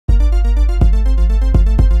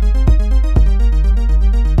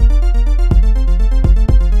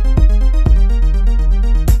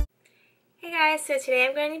So today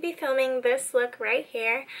I'm going to be filming this look right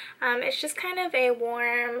here. It's just kind of a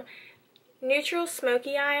warm, neutral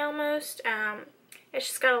smoky eye almost. It's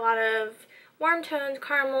just got a lot of warm tones,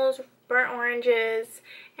 caramels, burnt oranges,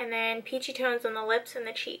 and then peachy tones on the lips and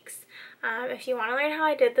the cheeks. If you want to learn how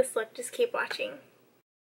I did this look, just keep watching.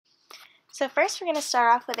 So first we're going to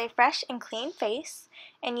start off with a fresh and clean face,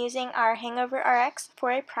 and using our Hangover RX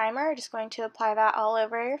for a primer, we're just going to apply that all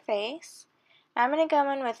over your face. Now I'm going to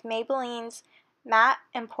go in with Maybelline's Matte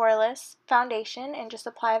and Powerless foundation and just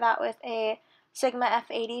apply that with a Sigma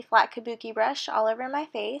F80 flat kabuki brush all over my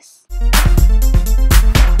face.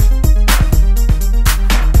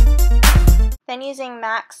 Then using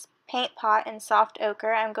MAC's Paint Pot in Soft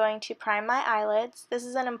Ochre, I'm going to prime my eyelids. This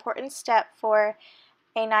is an important step for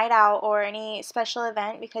a night out or any special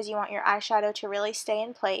event because you want your eyeshadow to really stay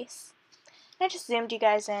in place. I just zoomed you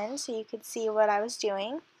guys in so you could see what I was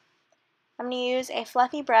doing. I'm going to use a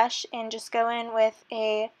fluffy brush and just go in with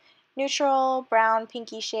a neutral brown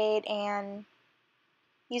pinky shade and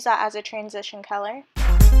use that as a transition color.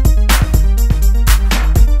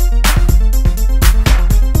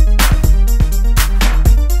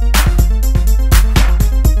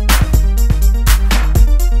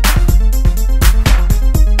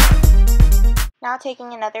 Now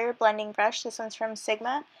taking another blending brush, this one's from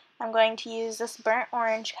Sigma, I'm going to use this burnt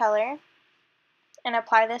orange color and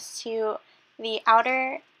apply this to the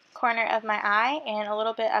outer corner of my eye and a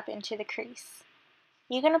little bit up into the crease.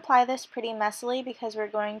 You can apply this pretty messily because we're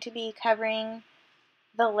going to be covering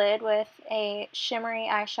the lid with a shimmery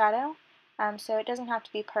eyeshadow, so it doesn't have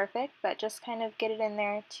to be perfect, but just kind of get it in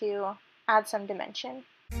there to add some dimension.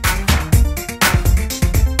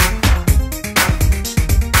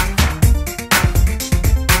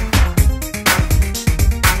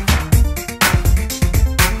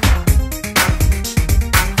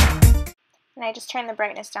 And I just turned the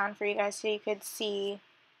brightness down for you guys so you could see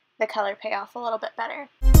the color pay off a little bit better.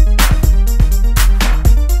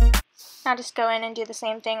 Now just go in and do the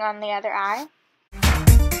same thing on the other eye.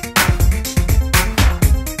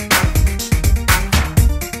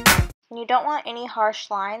 And you don't want any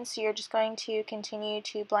harsh lines, so you're just going to continue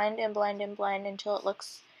to blend and blend and blend until it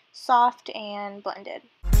looks soft and blended.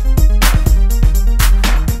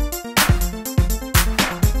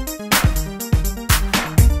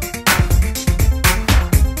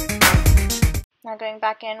 Now going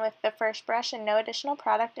back in with the first brush and no additional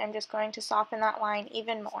product, I'm just going to soften that line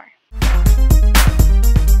even more.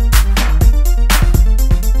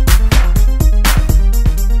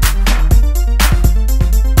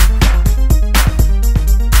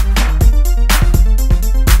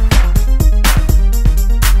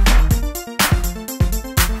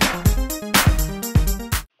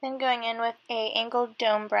 Then going in with an angled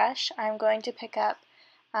dome brush, I'm going to pick up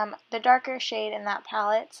the darker shade in that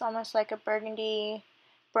palette. It's almost like a burgundy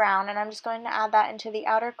brown, and I'm just going to add that into the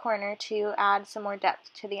outer corner to add some more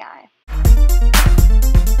depth to the eye.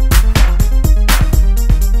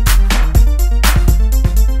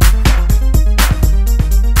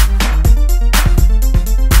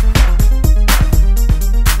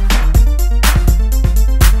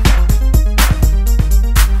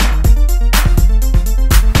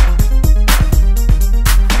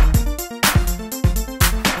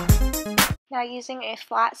 Now using a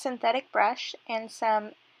flat synthetic brush and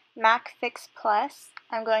some MAC Fix Plus,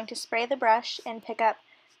 I'm going to spray the brush and pick up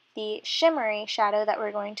the shimmery shadow that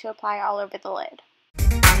we're going to apply all over the lid.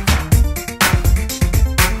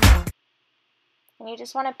 And you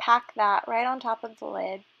just want to pack that right on top of the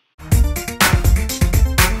lid.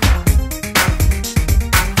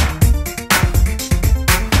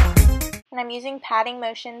 And I'm using patting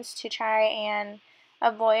motions to try and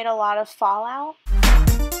avoid a lot of fallout.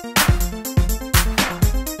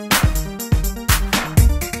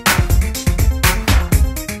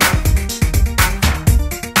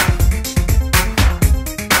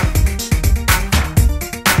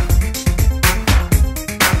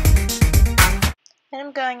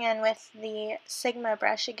 Going in with the Sigma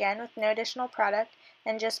brush again with no additional product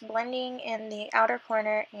and just blending in the outer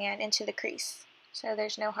corner and into the crease so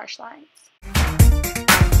there's no harsh lines.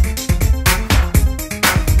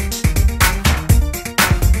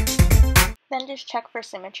 Then just check for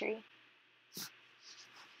symmetry.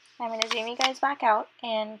 I'm going to zoom you guys back out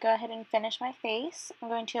and go ahead and finish my face. I'm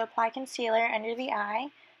going to apply concealer under the eye.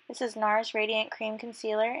 This is Nars Radiant Cream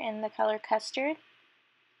Concealer in the color Custard.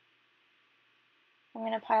 I'm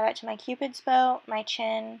going to apply that to my cupid's bow, my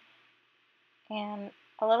chin, and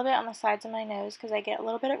a little bit on the sides of my nose because I get a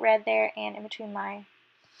little bit of red there and in between my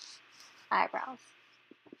eyebrows.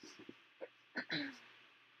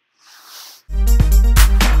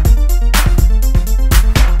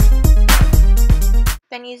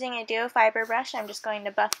 Then using a duo fiber brush, I'm just going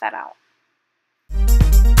to buff that out.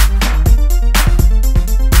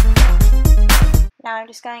 Now I'm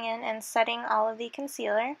just going in and setting all of the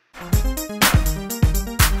concealer.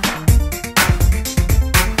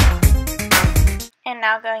 And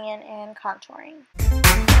now going in and contouring.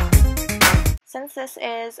 Since this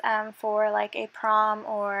is for like a prom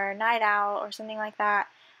or night out or something like that,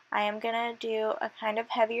 I am going to do a kind of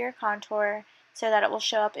heavier contour so that it will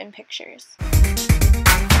show up in pictures.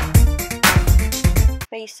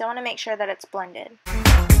 But you still want to make sure that it's blended.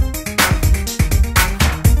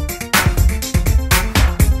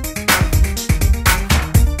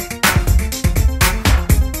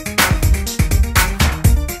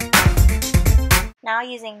 Now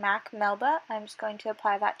using MAC Melba, I'm just going to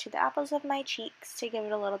apply that to the apples of my cheeks to give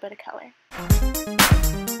it a little bit of color.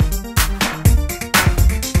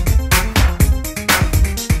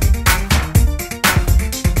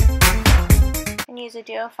 And use a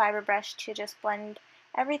duo fiber brush to just blend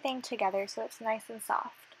everything together so it's nice and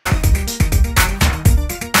soft.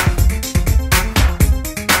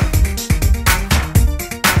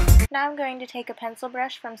 Now I'm going to take a pencil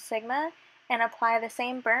brush from Sigma and apply the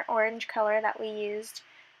same burnt orange color that we used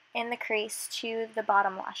in the crease to the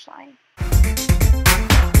bottom lash line.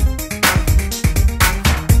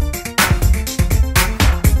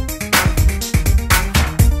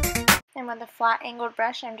 And with a flat angled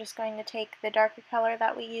brush, I'm just going to take the darker color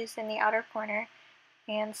that we used in the outer corner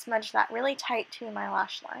and smudge that really tight to my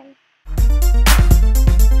lash line.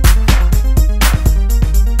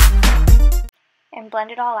 And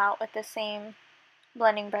blend it all out with the same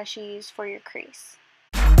blending brush you use for your crease.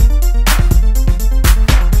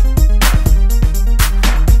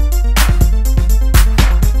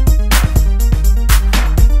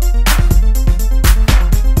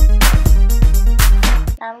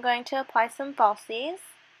 Now I'm going to apply some falsies.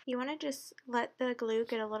 You want to just let the glue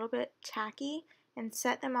get a little bit tacky and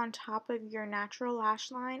set them on top of your natural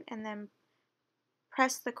lash line and then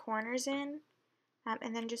press the corners in.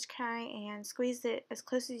 And then just try and squeeze it as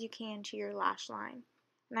close as you can to your lash line.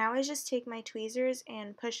 And I always just take my tweezers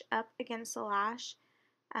and push up against the lash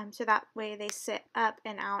so that way they sit up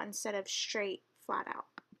and out instead of straight flat out.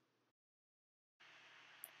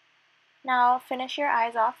 Now finish your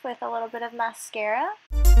eyes off with a little bit of mascara.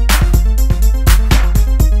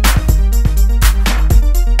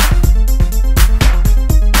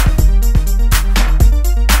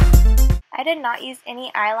 I did not use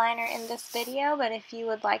any eyeliner in this video, but if you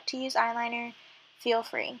would like to use eyeliner, feel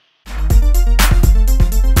free.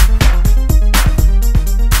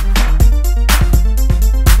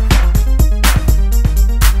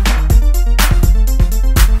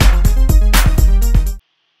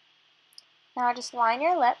 Now just line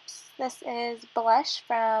your lips. This is Blush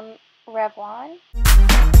from Revlon.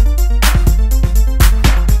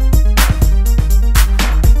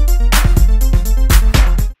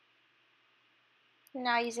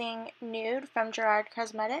 Now using Nude from Gerard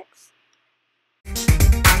Cosmetics.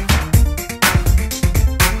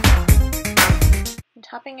 And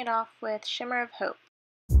topping it off with Shimmer of Hope.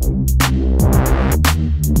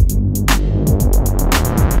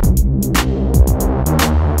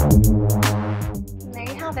 And there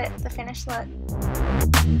you have it, the finished look.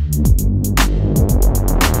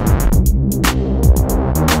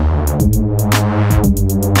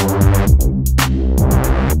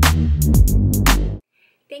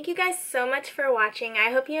 Thank you guys so much for watching.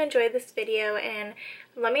 I hope you enjoyed this video, and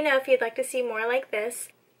let me know if you'd like to see more like this.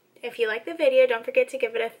 If you like the video, don't forget to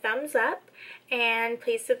give it a thumbs up, and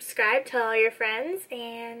please subscribe, tell all your friends,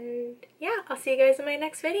 and yeah, I'll see you guys in my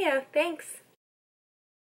next video. Thanks!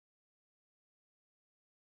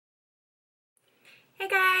 Hey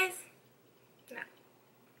guys!